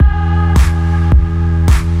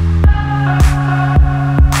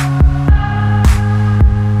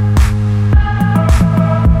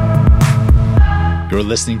You're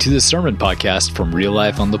listening to the Sermon Podcast from Real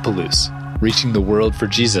Life on the Palouse, reaching the world for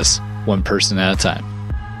Jesus, one person at a time.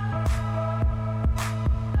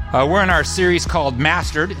 We're in our series called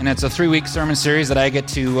Mastered, and it's a 3-week sermon series that I get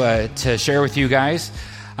to share with you guys.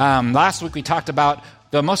 Last week we talked about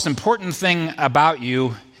the most important thing about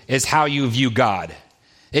you is how you view God.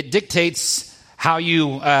 It dictates how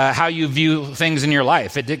you view things in your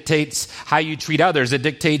life. It dictates how you treat others. It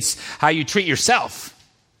dictates how you treat yourself.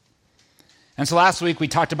 And so last week we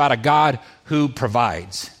talked about a God who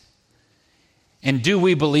provides. And do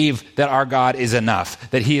we believe that our God is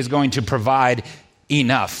enough, that he is going to provide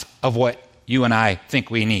enough of what you and I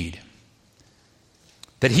think we need?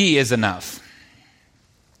 That he is enough.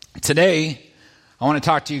 Today, I want to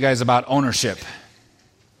talk to you guys about ownership.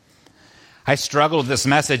 I struggled with this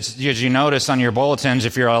message. As you notice on your bulletins,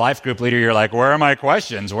 if you're a life group leader, you're like, where are my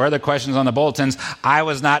questions? Where are the questions on the bulletins? I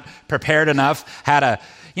was not prepared enough.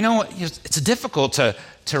 It's difficult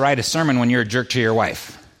to write a sermon when you're a jerk to your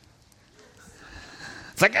wife.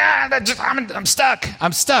 It's like,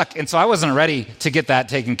 I'm stuck. And so I wasn't ready to get that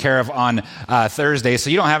taken care of on Thursday. So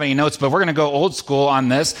you don't have any notes, but we're going to go old school on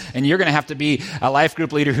this. And you're going to have to be a life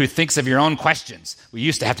group leader who thinks of your own questions. We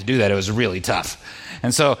used to have to do that. It was really tough.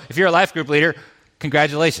 And so if you're a life group leader,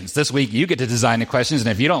 congratulations. This week you get to design the questions. And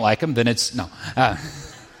if you don't like them, then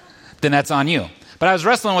then that's on you. But I was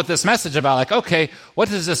wrestling with this message about okay, what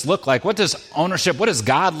does this look like? What does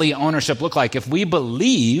godly ownership look like? If we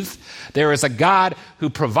believe there is a God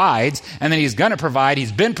who provides, and that he's going to provide,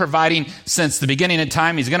 he's been providing since the beginning of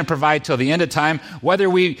time, he's going to provide till the end of time, whether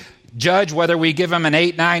we judge, whether we give him an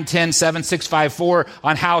 8, 9, 10, 7, 6, 5, 4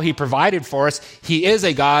 on how he provided for us, he is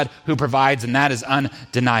a God who provides, and that is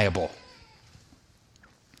undeniable.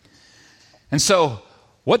 And so,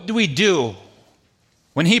 what do we do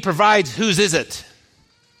when he provides? Whose is it?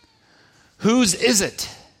 Whose is it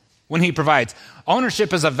when he provides?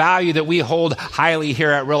 Ownership is a value that we hold highly here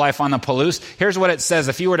at Real Life on the Palouse. Here's what it says.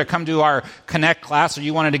 If you were to come to our Connect class or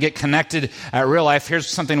you wanted to get connected at Real Life, here's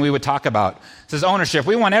something we would talk about. It says ownership.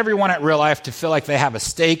 We want everyone at Real Life to feel like they have a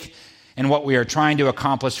stake in what we are trying to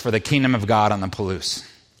accomplish for the kingdom of God on the Palouse.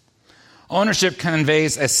 Ownership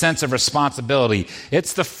conveys a sense of responsibility.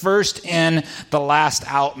 It's the first in, the last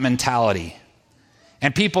out mentality.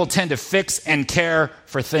 And people tend to fix and care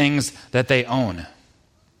for things that they own.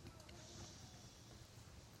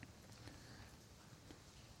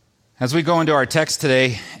 As we go into our text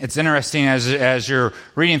today, it's interesting as you're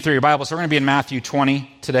reading through your Bible. So we're going to be in Matthew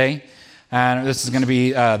 20 today. And this is going to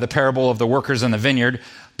be the parable of the workers in the vineyard.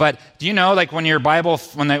 But do you know, when your Bible,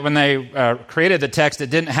 when they created the text, it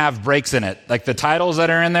didn't have breaks in it. The titles that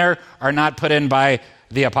are in there are not put in by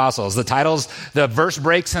the apostles. The titles, the verse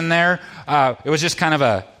breaks in there, it was just kind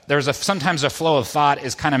of sometimes a flow of thought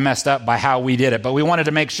is kind of messed up by how we did it. But we wanted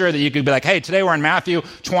to make sure that you could be like, hey, today we're in Matthew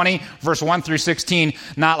 20, verse 1 through 16,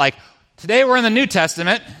 not like, today we're in the New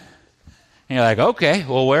Testament. And you're like, okay,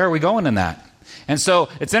 well, where are we going in that? And so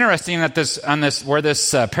it's interesting that where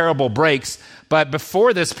this parable breaks. But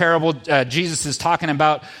before this parable, Jesus is talking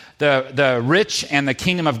about the rich and the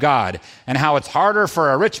kingdom of God, and how it's harder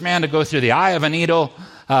for a rich man to go through the eye of a needle,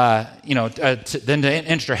 than to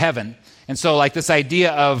enter heaven. And so, this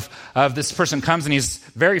idea of this person comes and he's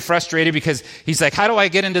very frustrated because he's like, how do I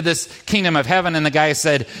get into this kingdom of heaven? And the guy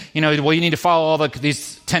said, well, you need to follow all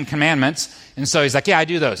these 10 commandments. And so he's like, yeah, I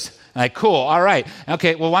do those. I'm like, cool, all right.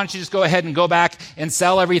 Okay, well, why don't you just go ahead and go back and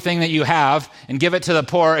sell everything that you have and give it to the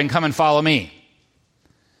poor and come and follow me.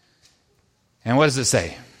 And what does it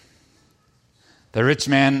say? The rich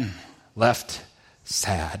man left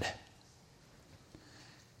sad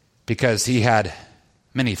because he had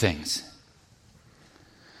many things.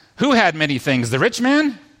 Who had many things? The rich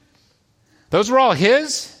man? Those were all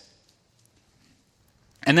his?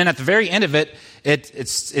 And then at the very end of it,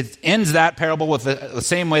 it ends that parable with the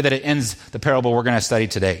same way that it ends the parable we're going to study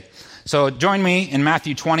today. So join me in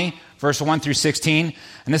Matthew 20, verse 1 through 16,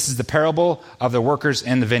 and this is the parable of the workers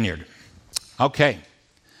in the vineyard. Okay.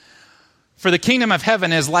 For the kingdom of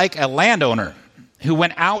heaven is like a landowner who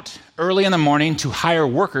went out early in the morning to hire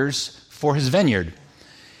workers for his vineyard.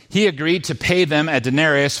 He agreed to pay them a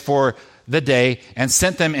denarius for the day and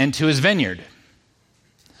sent them into his vineyard.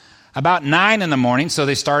 About 9 in the morning, so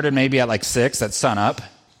they started maybe at 6 at sunup,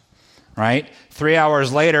 right? 3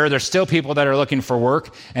 hours later, there's still people that are looking for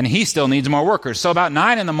work, and he still needs more workers. So about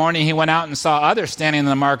 9 in the morning, he went out and saw others standing in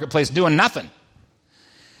the marketplace doing nothing.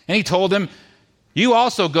 And he told them, you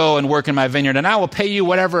also go and work in my vineyard, and I will pay you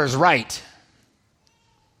whatever is right.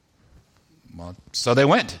 Well, so they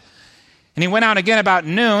went. And he went out again about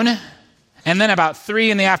noon, and then about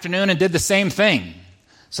 3 in the afternoon and did the same thing.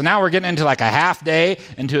 So now we're getting into a half day,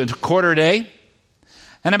 into a quarter day.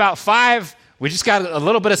 And about 5, we just got a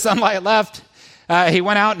little bit of sunlight left. He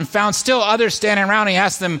went out and found still others standing around. He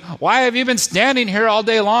asked them, "Why have you been standing here all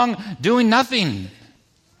day long doing nothing?"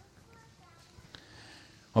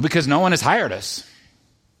 "Well, because no one has hired us."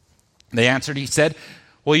 They answered, he said,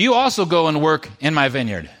 "Well, you also go and work in my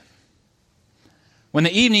vineyard." When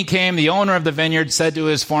the evening came, the owner of the vineyard said to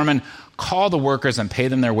his foreman, "Call the workers and pay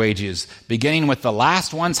them their wages, beginning with the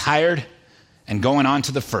last ones hired and going on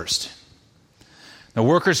to the first." The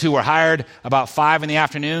workers who were hired about 5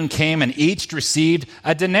 p.m. came and each received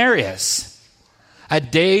a denarius, a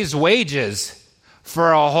day's wages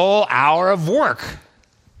for a whole hour of work.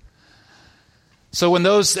 So when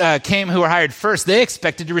those came who were hired first, they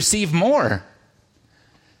expected to receive more.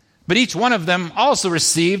 But each one of them also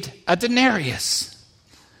received a denarius.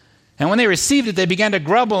 And when they received it, they began to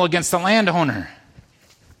grumble against the landowner.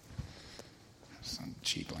 Some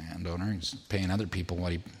cheap landowner, he's paying other people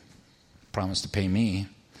what he promised to pay me.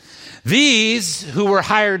 "These who were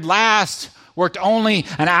hired last worked only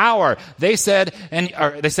an hour." They said, and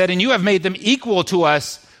you have made them equal to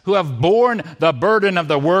us, who have borne the burden of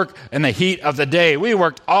the work in the heat of the day. We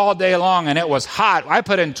worked all day long and it was hot. I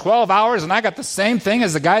put in 12 hours and I got the same thing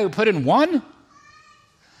as the guy who put in 1.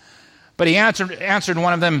 But he answered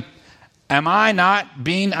one of them, "Am I not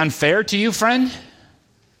being unfair to you, friend?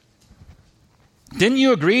 Didn't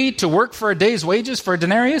you agree to work for a day's wages for a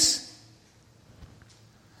denarius?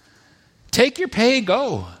 Take your pay and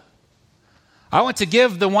go. I want to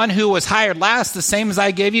give the one who was hired last the same as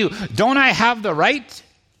I gave you. Don't I have the right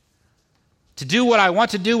to do what I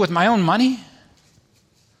want to do with my own money?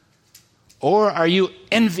 Or are you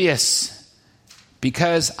envious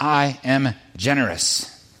because I am generous?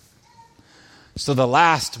 So the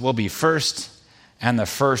last will be first, and the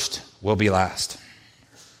first will be last."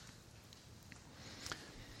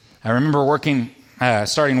 I remember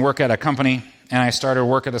starting work at a company, and I started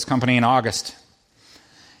work at this company in August.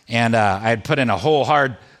 And I had put in a whole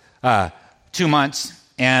hard 2 months,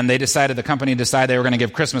 and the company decided they were going to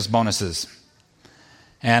give Christmas bonuses.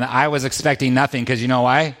 And I was expecting nothing, because you know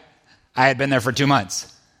why? I had been there for 2 months.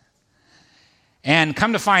 And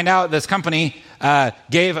come to find out, this company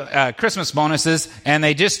gave Christmas bonuses, and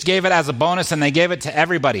they just gave it as a bonus, and they gave it to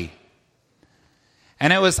everybody.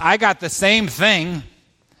 And I got the same thing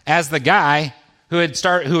as the guy who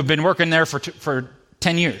had been working there for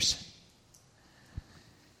 10 years.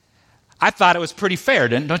 I thought it was pretty fair.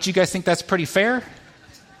 Don't you guys think that's pretty fair?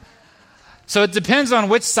 So it depends on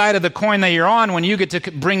which side of the coin that you're on when you get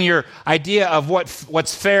to bring your idea of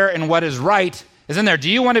what's fair and what is right is in there. Do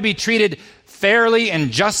you want to be treated fairly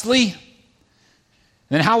and justly?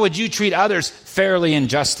 Then how would you treat others fairly and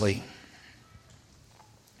justly?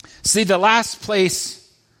 See, the last place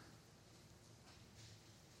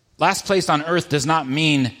on earth does not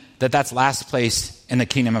mean that that's last place in the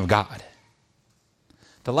kingdom of God.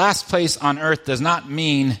 The last place on earth does not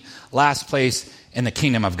mean last place in the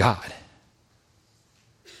kingdom of God.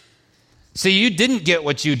 See, you didn't get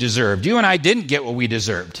what you deserved. You and I didn't get what we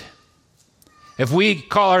deserved. If we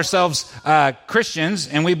call ourselves Christians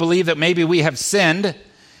and we believe that maybe we have sinned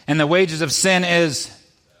and the wages of sin is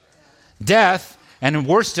death, and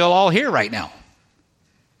we're still all here right now.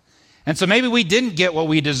 And so maybe we didn't get what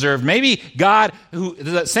we deserved. Maybe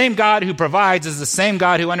the same God who provides is the same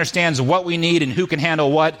God who understands what we need and who can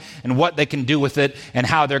handle what and what they can do with it and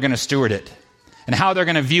how they're going to steward it and how they're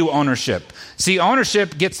going to view ownership. See,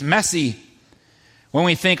 ownership gets messy when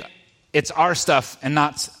we think it's our stuff and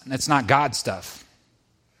it's not God's stuff.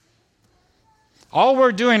 All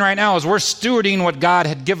we're doing right now is we're stewarding what God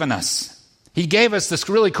had given us. He gave us this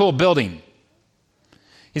really cool building.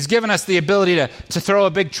 He's given us the ability to throw a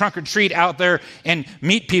big trunk or treat out there and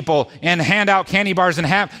meet people and hand out candy bars and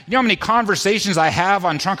have. You know how many conversations I have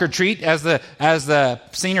on trunk or treat as the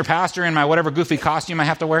senior pastor in my whatever goofy costume I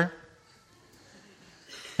have to wear?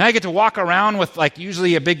 And I get to walk around with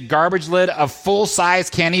usually a big garbage lid of full-size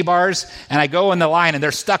candy bars, and I go in the line and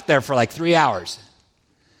they're stuck there for 3 hours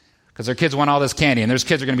because their kids want all this candy, and those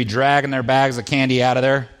kids are going to be dragging their bags of candy out of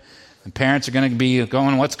there. The parents are going to be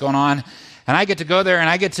going, "What's going on?" And I get to go there and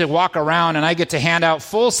I get to walk around and I get to hand out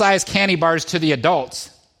full-size candy bars to the adults.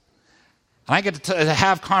 And I get to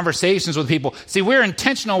have conversations with people. See, we're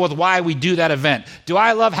intentional with why we do that event. Do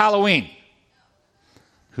I love Halloween?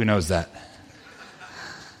 Who knows that?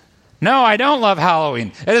 No, I don't love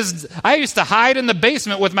Halloween. I used to hide in the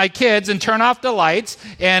basement with my kids and turn off the lights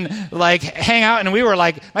and hang out. And we were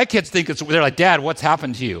my kids think they're like, "Dad, what's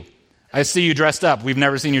happened to you? I see you dressed up. We've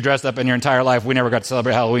never seen you dressed up in your entire life. We never got to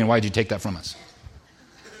celebrate Halloween. Why'd you take that from us?"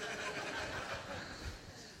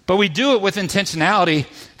 But we do it with intentionality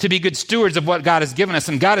to be good stewards of what God has given us.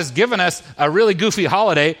 And God has given us a really goofy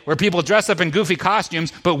holiday where people dress up in goofy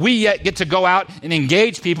costumes, but we yet get to go out and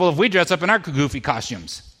engage people if we dress up in our goofy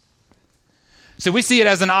costumes. So we see it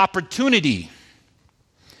as an opportunity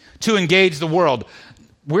to engage the world.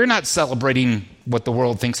 We're not celebrating what the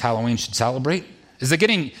world thinks Halloween should celebrate. Is it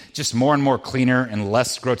getting just more and more cleaner and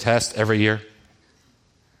less grotesque every year?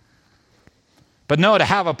 But no, to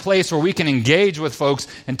have a place where we can engage with folks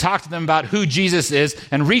and talk to them about who Jesus is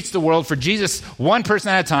and reach the world for Jesus one person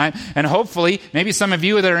at a time. And hopefully, maybe some of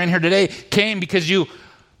you that are in here today came because you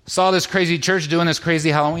saw this crazy church doing this crazy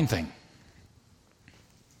Halloween thing.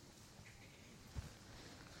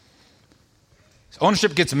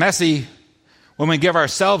 Ownership gets messy when we give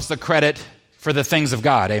ourselves the credit for the things of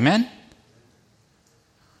God. Amen?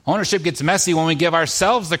 Ownership gets messy when we give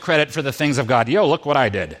ourselves the credit for the things of God. Yo, look what I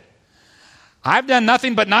did. I've done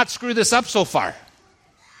nothing but not screw this up so far.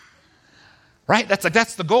 Right?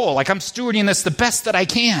 That's the goal. Like, I'm stewarding this the best that I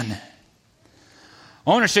can.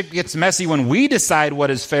 Ownership gets messy when we decide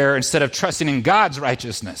what is fair instead of trusting in God's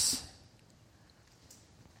righteousness.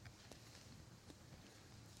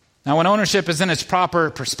 Now, when ownership is in its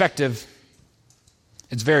proper perspective,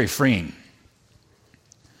 it's very freeing.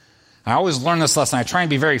 I always learn this lesson. I try and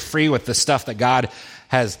be very free with the stuff that God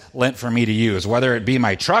has lent for me to use, whether it be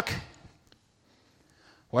my truck,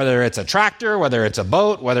 whether it's a tractor, whether it's a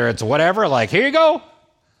boat, whether it's whatever. Like, here you go.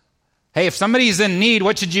 Hey, if somebody's in need,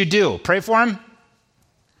 what should you do? Pray for him?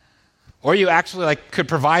 Or you actually could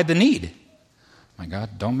provide the need. My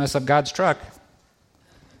God, don't mess up God's truck.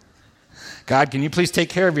 God, can you please take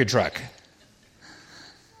care of your truck?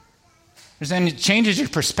 And it changes your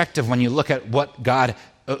perspective when you look at what God,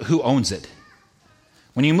 who owns it.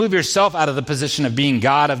 When you move yourself out of the position of being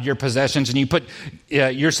God of your possessions and you put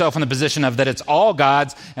yourself in the position of that it's all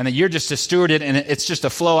God's and that you're just to steward it and it's just a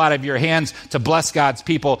flow out of your hands to bless God's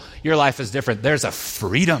people, your life is different. There's a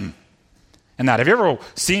freedom in that. Have you ever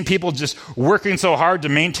seen people just working so hard to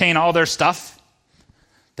maintain all their stuff?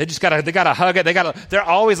 They gotta hug it. They're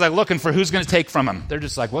always looking for who's going to take from them. They're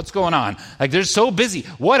just like, what's going on? They're so busy.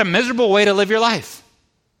 What a miserable way to live your life.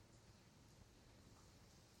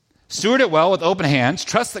 Steward it well with open hands.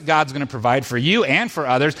 Trust that God's going to provide for you and for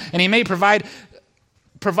others. And he may provide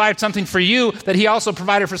something for you that he also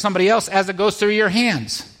provided for somebody else as it goes through your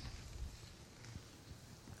hands.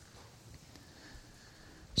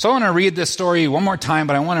 So I want to read this story one more time,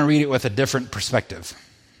 but I want to read it with a different perspective.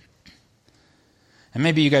 And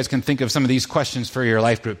maybe you guys can think of some of these questions for your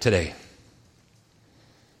life group today.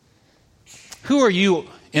 Who are you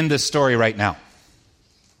in this story right now?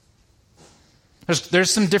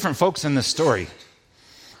 There's some different folks in this story.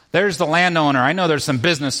 There's the landowner. I know there's some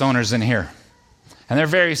business owners in here. And they're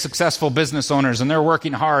very successful business owners, and they're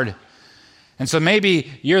working hard. And so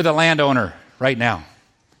maybe you're the landowner right now.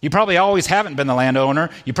 You probably always haven't been the landowner.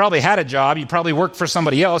 You probably had a job. You probably worked for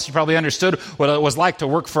somebody else. You probably understood what it was like to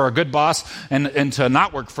work for a good boss and to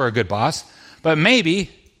not work for a good boss. But maybe,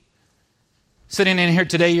 sitting in here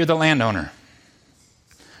today, you're the landowner.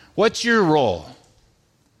 What's your role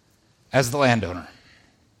as the landowner?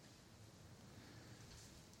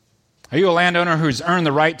 Are you a landowner who's earned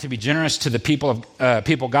the right to be generous to the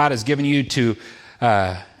people God has given you to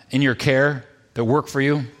in your care that work for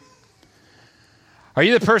you? Are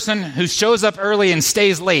you the person who shows up early and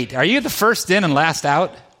stays late? Are you the first in and last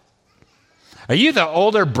out? Are you the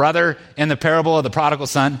older brother in the parable of the prodigal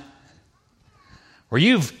son? Where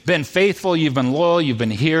you've been faithful, you've been loyal, you've been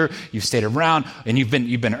here, you've stayed around, and you've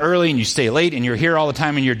been early and you stay late and you're here all the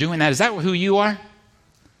time and you're doing that. Is that who you are?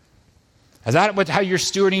 Is that how you're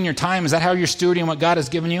stewarding your time? Is that how you're stewarding what God has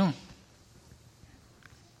given you?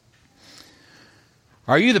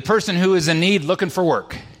 Are you the person who is in need looking for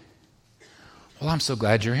work? Well, I'm so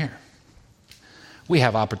glad you're here. We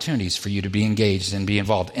have opportunities for you to be engaged and be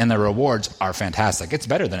involved, and the rewards are fantastic. It's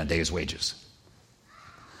better than a day's wages.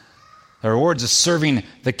 The rewards is serving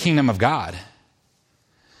the kingdom of God.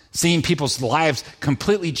 Seeing people's lives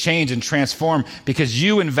completely change and transform because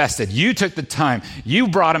you invested, you took the time, you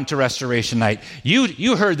brought them to restoration night,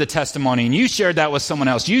 you heard the testimony and you shared that with someone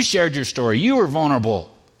else. You shared your story. You were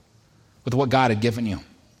vulnerable with what God had given you.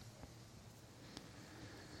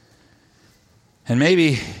 And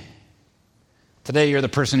maybe today you're the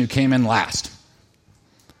person who came in last.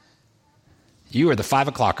 You are the 5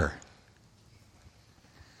 o'clocker.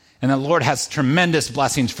 And the Lord has tremendous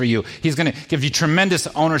blessings for you. He's going to give you tremendous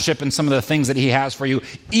ownership in some of the things that he has for you,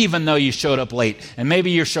 even though you showed up late. And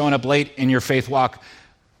maybe you're showing up late in your faith walk,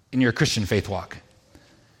 in your Christian faith walk.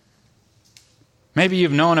 Maybe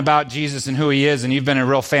you've known about Jesus and who he is, and you've been a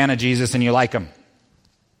real fan of Jesus and you like him.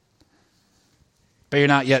 but you're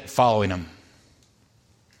not yet following him?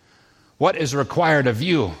 What is required of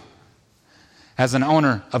you as an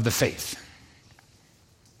owner of the faith?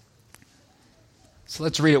 So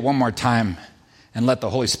let's read it one more time and let the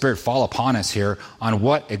Holy Spirit fall upon us here on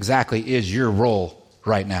what exactly is your role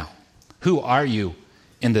right now. Who are you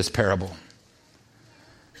in this parable?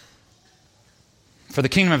 For the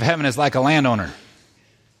kingdom of heaven is like a landowner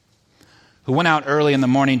who went out early in the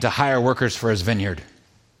morning to hire workers for his vineyard.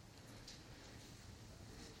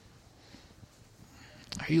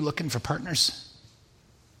 Are you looking for partners?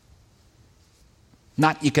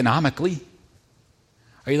 Not economically.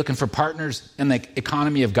 Are you looking for partners in the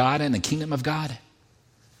economy of God and the kingdom of God?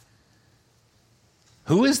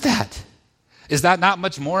 Who is that? Is that not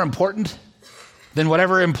much more important than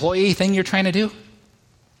whatever employee thing you're trying to do?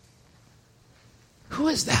 Who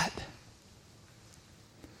is that?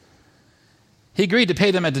 He agreed to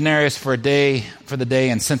pay them a denarius for the day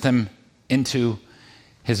and sent them into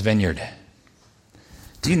his vineyard.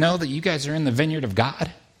 Do you know that you guys are in the vineyard of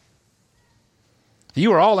God?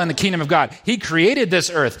 You are all in the kingdom of God. He created this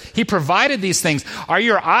earth. He provided these things. Are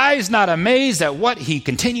your eyes not amazed at what he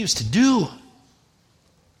continues to do?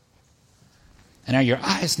 And are your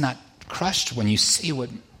eyes not crushed when you see what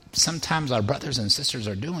sometimes our brothers and sisters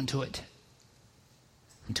are doing to it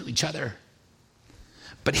and to each other?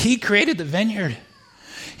 But he created the vineyard.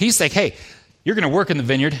 He's like, hey, you're going to work in the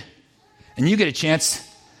vineyard, and you get a chance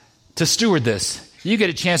to steward this. You get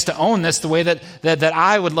a chance to own this the way that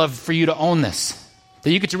I would love for you to own this.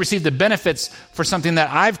 That you get to receive the benefits for something that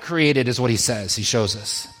I've created is what he says. He shows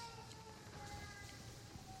us.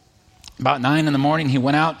 About 9 a.m, he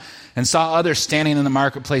went out and saw others standing in the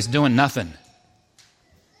marketplace doing nothing.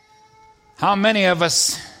 How many of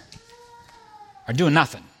us are doing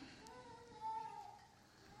nothing?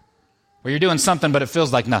 Where you're doing something, but it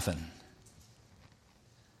feels like nothing.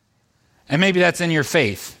 And maybe that's in your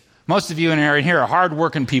faith. Most of you in here are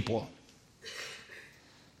hard-working people.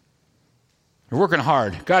 You're working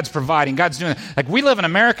hard. God's providing. God's doing it. Like we live in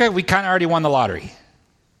America, we kind of already won the lottery.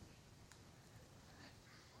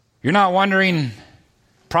 You're not wondering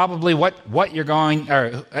probably what you're going,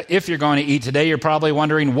 or if you're going to eat today, you're probably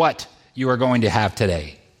wondering what you are going to have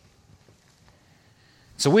today.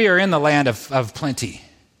 So we are in the land of plenty.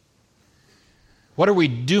 What are we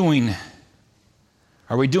doing?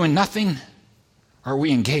 Are we doing nothing? Or are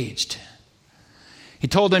we engaged? He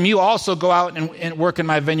told them, you also go out and work in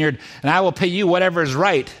my vineyard, and I will pay you whatever is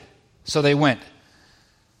right. So they went.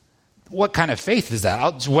 What kind of faith is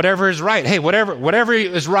that? Whatever is right. Hey, whatever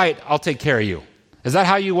is right, I'll take care of you. Is that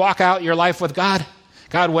how you walk out your life with God?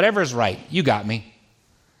 God, whatever is right, you got me.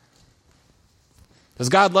 Does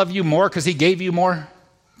God love you more because he gave you more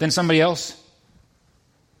than somebody else?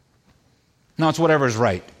 No, it's whatever is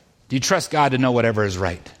right. Do you trust God to know whatever is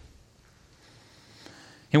right?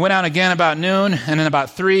 He went out again about noon, and then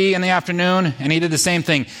about 3 in the afternoon, and he did the same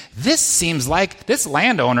thing. This seems like this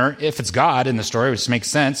landowner, if it's God in the story, which makes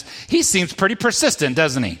sense, he seems pretty persistent,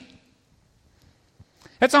 doesn't he?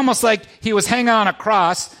 It's almost like he was hanging on a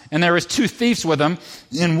cross, and there was 2 thieves with him,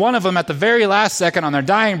 and one of them at the very last second on their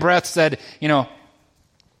dying breath said,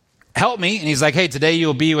 help me. And he's like, hey, today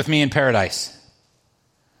you'll be with me in paradise.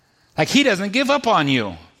 Like he doesn't give up on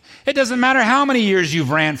you. It doesn't matter how many years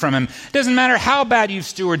you've ran from him. It doesn't matter how bad you've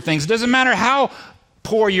stewarded things. It doesn't matter how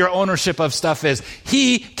poor your ownership of stuff is.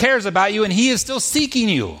 He cares about you, and he is still seeking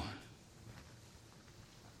you.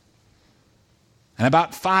 And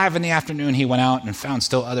about 5 in the afternoon, he went out and found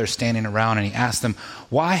still others standing around, and he asked them,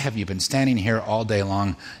 why have you been standing here all day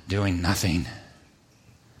long doing nothing?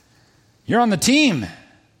 You're on the team.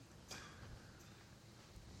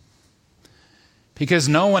 Because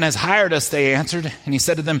no one has hired us, they answered. And he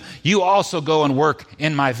said to them, you also go and work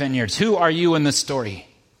in my vineyards. Who are you in this story?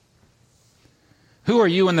 Who are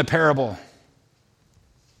you in the parable?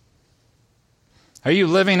 Are you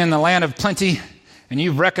living in the land of plenty and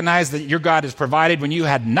you've recognized that your God has provided when you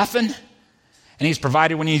had nothing? And he's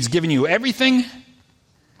provided when he's given you everything?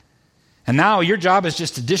 And now your job is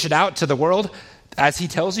just to dish it out to the world as he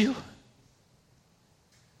tells you?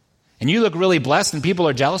 And you look really blessed and people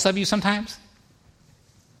are jealous of you sometimes?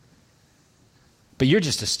 But you're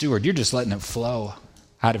just a steward. You're just letting it flow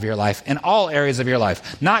out of your life in all areas of your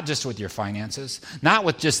life. Not just with your finances. Not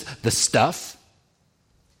with just the stuff.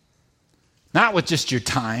 Not with just your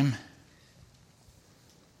time.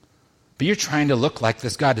 But you're trying to look like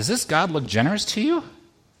this God. Does this God look generous to you?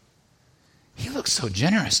 He looks so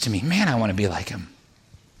generous to me. Man, I want to be like him.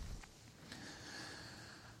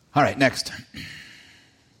 All right, next.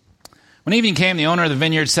 When evening came, the owner of the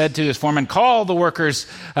vineyard said to his foreman, call the workers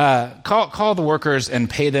and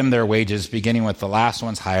pay them their wages, beginning with the last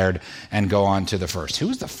ones hired and go on to the first.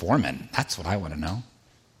 Who's the foreman? That's what I want to know.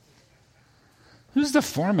 Who's the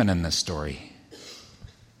foreman in this story?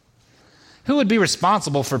 Who would be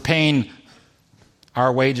responsible for paying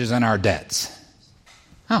our wages and our debts?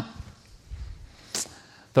 Oh.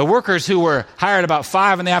 The workers who were hired about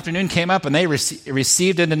 5 p.m. came up and they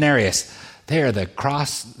received a denarius. They are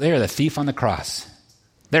the thief on the cross.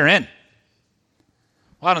 They're in.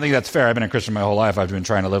 Well, I don't think that's fair. I've been a Christian my whole life. I've been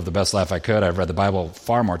trying to live the best life I could. I've read the Bible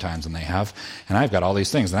far more times than they have. And I've got all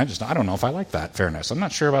these things. And I don't know if I like that fairness. I'm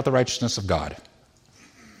not sure about the righteousness of God.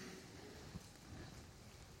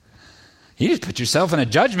 You just put yourself in a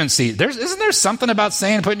judgment seat. Isn't there something about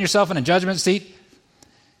saying putting yourself in a judgment seat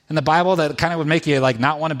in the Bible that kind of would make you like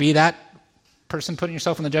not want to be that person putting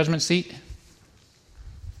yourself in the judgment seat?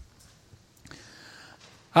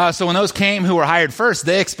 So when those came who were hired first,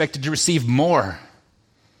 they expected to receive more.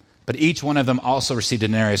 But each one of them also received a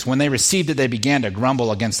denarius. When they received it, they began to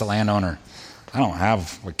grumble against the landowner. I don't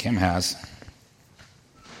have what Kim has.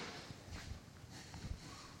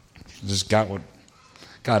 She just got what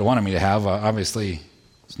God wanted me to have. Obviously,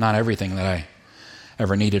 it's not everything that I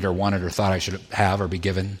ever needed or wanted or thought I should have or be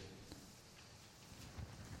given.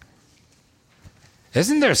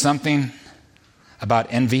 Isn't there something about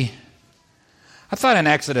envy? I thought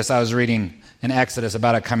I was reading in Exodus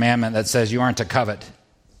about a commandment that says you aren't to covet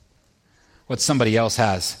what somebody else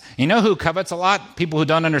has. You know who covets a lot? People who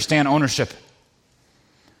don't understand ownership.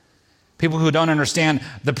 People who don't understand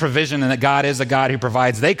the provision and that God is a God who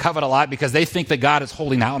provides. They covet a lot because they think that God is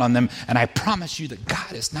holding out on them. And I promise you that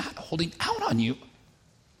God is not holding out on you.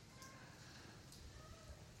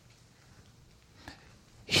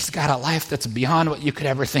 He's got a life that's beyond what you could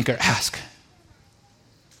ever think or ask.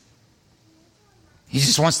 He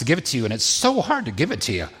just wants to give it to you, and it's so hard to give it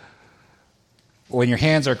to you. When your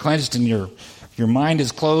hands are clenched and your mind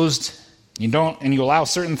is closed, you allow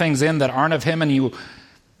certain things in that aren't of him, and you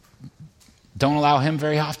don't allow him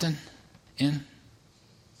very often in.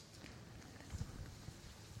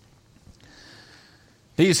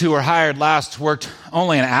 These who were hired last worked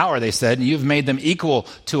only an hour, they said, and you've made them equal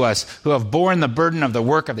to us who have borne the burden of the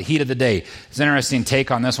work of the heat of the day. It's an interesting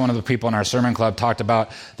take on this. One of the people in our sermon club talked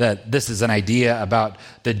about that this is an idea about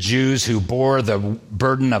the Jews who bore the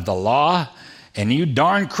burden of the law. And you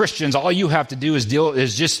darn Christians, all you have to do is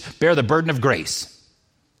just bear the burden of grace.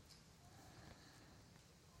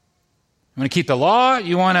 You want to keep the law,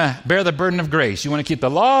 you want to bear the burden of grace. You want to keep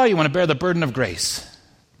the law, you want to bear the burden of grace.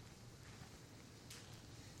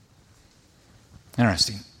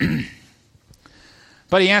 Interesting.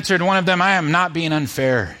 But he answered one of them, I am not being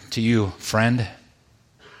unfair to you, friend.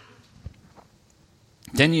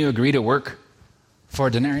 Didn't you agree to work for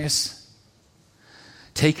a denarius?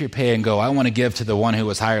 Take your pay and go. I want to give to the one who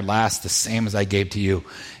was hired last the same as I gave to you.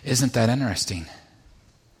 Isn't that interesting?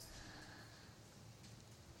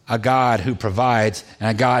 A God who provides and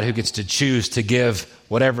a God who gets to choose to give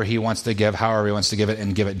whatever he wants to give, however he wants to give it,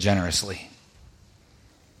 and give it generously.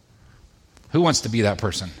 Who wants to be that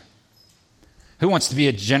person? Who wants to be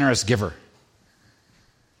a generous giver?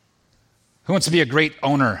 Who wants to be a great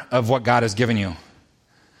owner of what God has given you?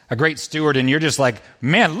 A great steward, and you're just like,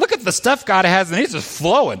 man, look at the stuff God has, and it's just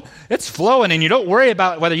flowing. It's flowing, and you don't worry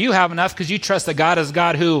about whether you have enough because you trust that God is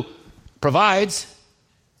God who provides.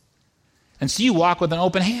 And so you walk with an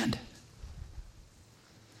open hand.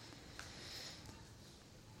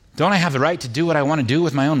 Don't I have the right to do what I want to do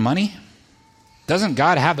with my own money? Doesn't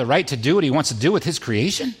God have the right to do what he wants to do with his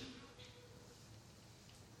creation?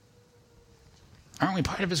 Aren't we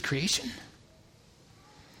part of his creation?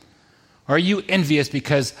 Or are you envious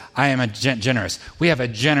because I am a generous? We have a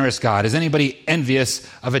generous God. Is anybody envious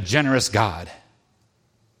of a generous God?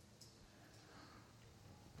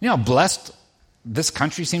 You know how blessed this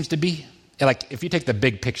country seems to be? Like, if you take the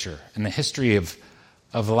big picture in the history of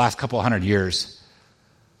the last couple of 100 years,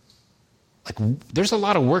 like, there's a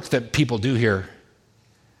lot of work that people do here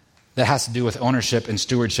that has to do with ownership and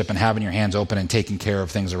stewardship and having your hands open and taking care of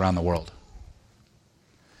things around the world.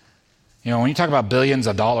 You know, when you talk about billions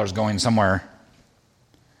of dollars going somewhere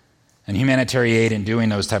and humanitarian aid and doing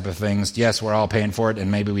those type of things, yes, we're all paying for it, and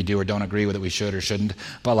maybe we do or don't agree with it, we should or shouldn't.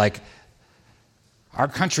 But like, our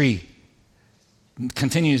country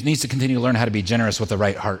needs to continue to learn how to be generous with the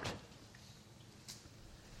right heart.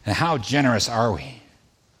 And how generous are we?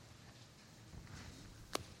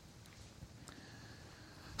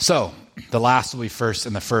 So, the last will be first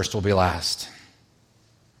and the first will be last.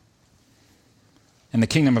 In the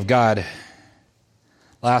kingdom of God,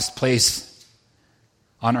 last place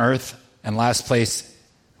on earth and last place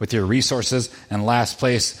with your resources, and last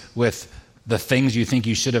place with the things you think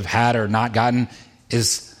you should have had or not gotten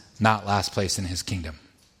is not last place in his kingdom.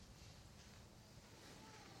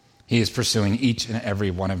 He is pursuing each and every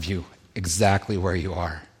one of you exactly where you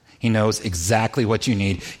are. He knows exactly what you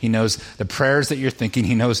need. He knows the prayers that you're thinking.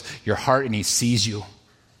 He knows your heart, and he sees you.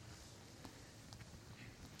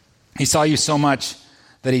 He saw you so much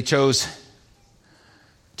that he chose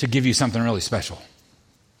to give you something really special.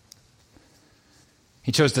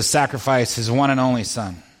 He chose to sacrifice his one and only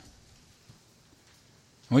son.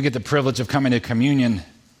 We get the privilege of coming to communion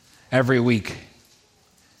every week.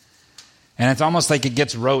 And it's almost like it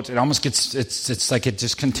gets rote. It almost gets, it's like it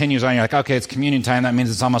just continues on. You're like, okay, it's communion time. That means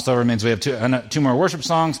it's almost over. It means we have two more worship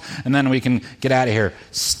songs, and then we can get out of here.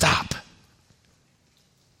 Stop.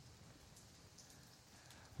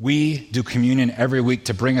 We do communion every week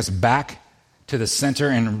to bring us back to the center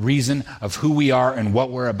and reason of who we are and what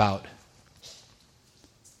we're about.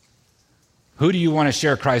 Who do you want to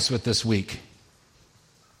share Christ with this week?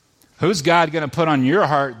 Who's God going to put on your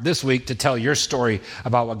heart this week to tell your story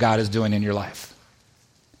about what God is doing in your life?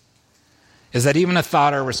 Is that even a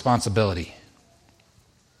thought or a responsibility?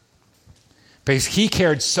 Because he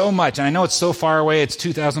cared so much, and I know it's so far away, it's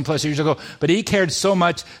 2,000 plus years ago, but he cared so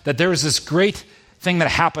much that there was this great thing that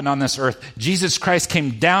happened on this earth. Jesus Christ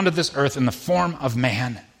came down to this earth in the form of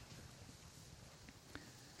man.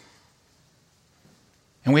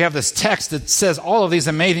 And we have this text that says all of these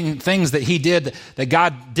amazing things that he did, that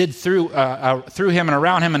God did through him and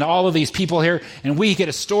around him and all of these people here, and we get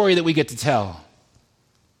a story that we get to tell.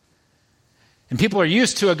 And people are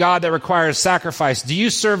used to a God that requires sacrifice. Do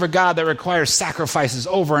you serve a God that requires sacrifices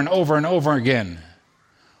over and over and over again?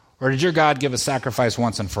 Or did your God give a sacrifice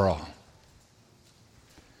once and for all?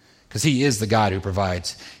 Because he is the God who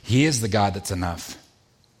provides. He is the God that's enough.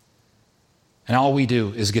 And all we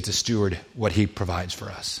do is get to steward what he provides for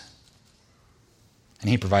us. And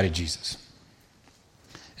he provided Jesus.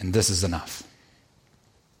 And this is enough.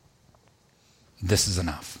 This is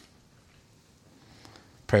enough.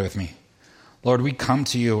 Pray with me. Lord, we come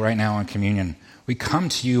to you right now in communion. We come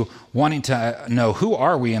to you wanting to know, who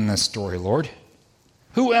are we in this story, Lord?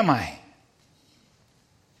 Who am I?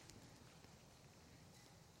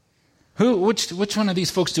 Which one of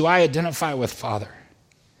these folks do I identify with, Father?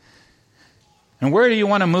 And where do you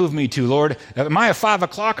want to move me to, Lord? Am I a 5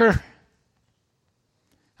 o'clocker?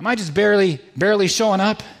 Am I just barely showing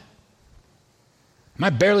up? Am I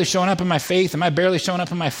barely showing up in my faith? Am I barely showing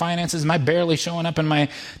up in my finances? Am I barely showing up in my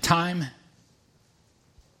time?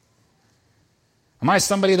 Am I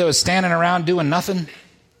somebody that was standing around doing nothing?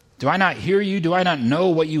 Do I not hear you? Do I not know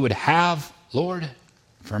what you would have, Lord,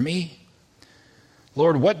 for me?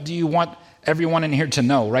 Lord, what do you want everyone in here to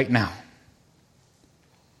know right now?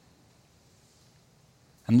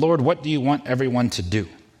 And Lord, what do you want everyone to do?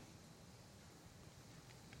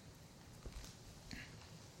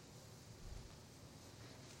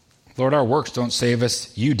 Lord, our works don't save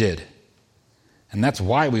us. You did. And that's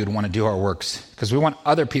why we would want to do our works, because we want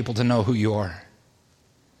other people to know who you are.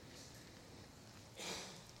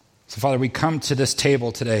 So, Father, we come to this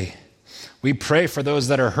table today. We pray for those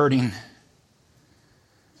that are hurting.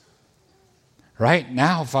 Right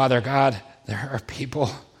now, Father God, there are people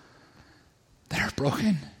that are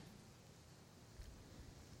broken.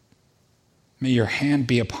 May your hand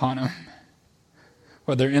be upon them,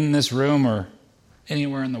 whether in this room or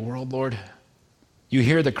anywhere in the world, Lord. You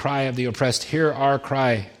hear the cry of the oppressed. Hear our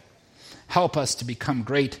cry. Help us to become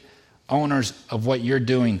great owners of what you're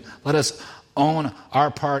doing. Let us own our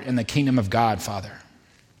part in the kingdom of God, Father.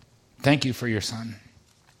 Thank you for your Son.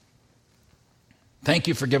 Thank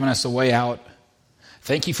you for giving us a way out.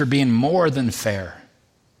 Thank you for being more than fair.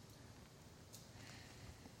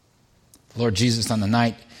 Lord Jesus, on the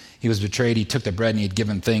night he was betrayed, he took the bread and he had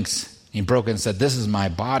given thanks. He broke it and said, "This is my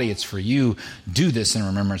body. It's for you. Do this in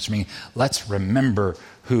remembrance of me." Let's remember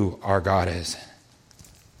who our God is.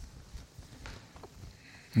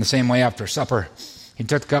 In the same way, after supper, he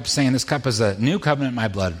took the cup, saying, "This cup is a new covenant in my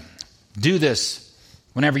blood. Do this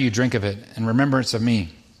whenever you drink of it in remembrance of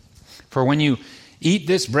me. For when you eat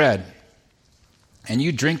this bread and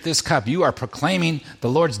you drink this cup, you are proclaiming the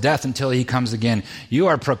Lord's death until he comes again." You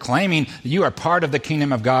are proclaiming that you are part of the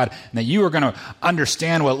kingdom of God and that you are going to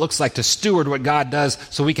understand what it looks like to steward what God does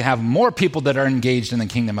so we can have more people that are engaged in the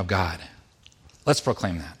kingdom of God. Let's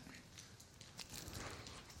proclaim that.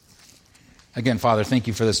 Again, Father, thank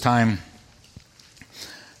you for this time.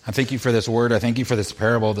 I thank you for this word. I thank you for this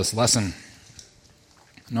parable, this lesson.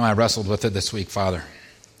 I know I wrestled with it this week, Father.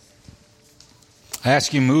 I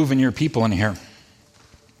ask you, move in your people in here.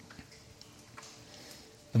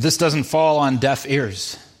 If this doesn't fall on deaf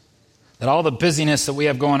ears, That all the busyness that we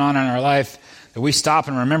have going on in our life, that we stop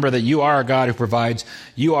and remember that you are a God who provides,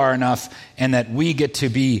 you are enough, and that we get to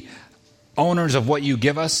be owners of what you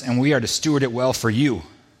give us, and we are to steward it well for you.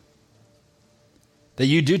 That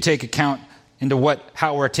you do take account into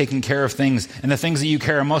how we're taking care of things, and the things that you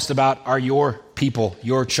care most about are your people,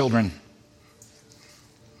 your children.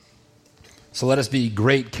 So let us be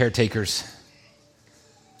great caretakers.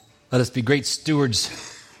 Let us be great stewards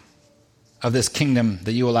of this kingdom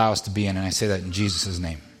that you allow us to be in. And I say that in Jesus'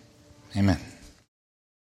 name. Amen.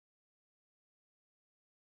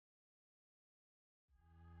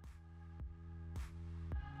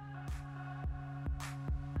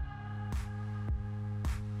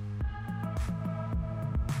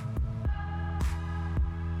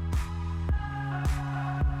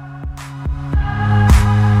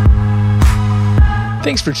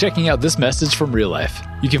 Thanks for checking out this message from Real Life.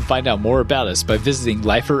 You can find out more about us by visiting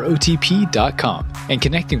liferotp.com and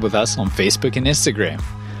connecting with us on Facebook and Instagram.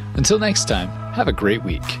 Until next time, have a great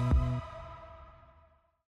week.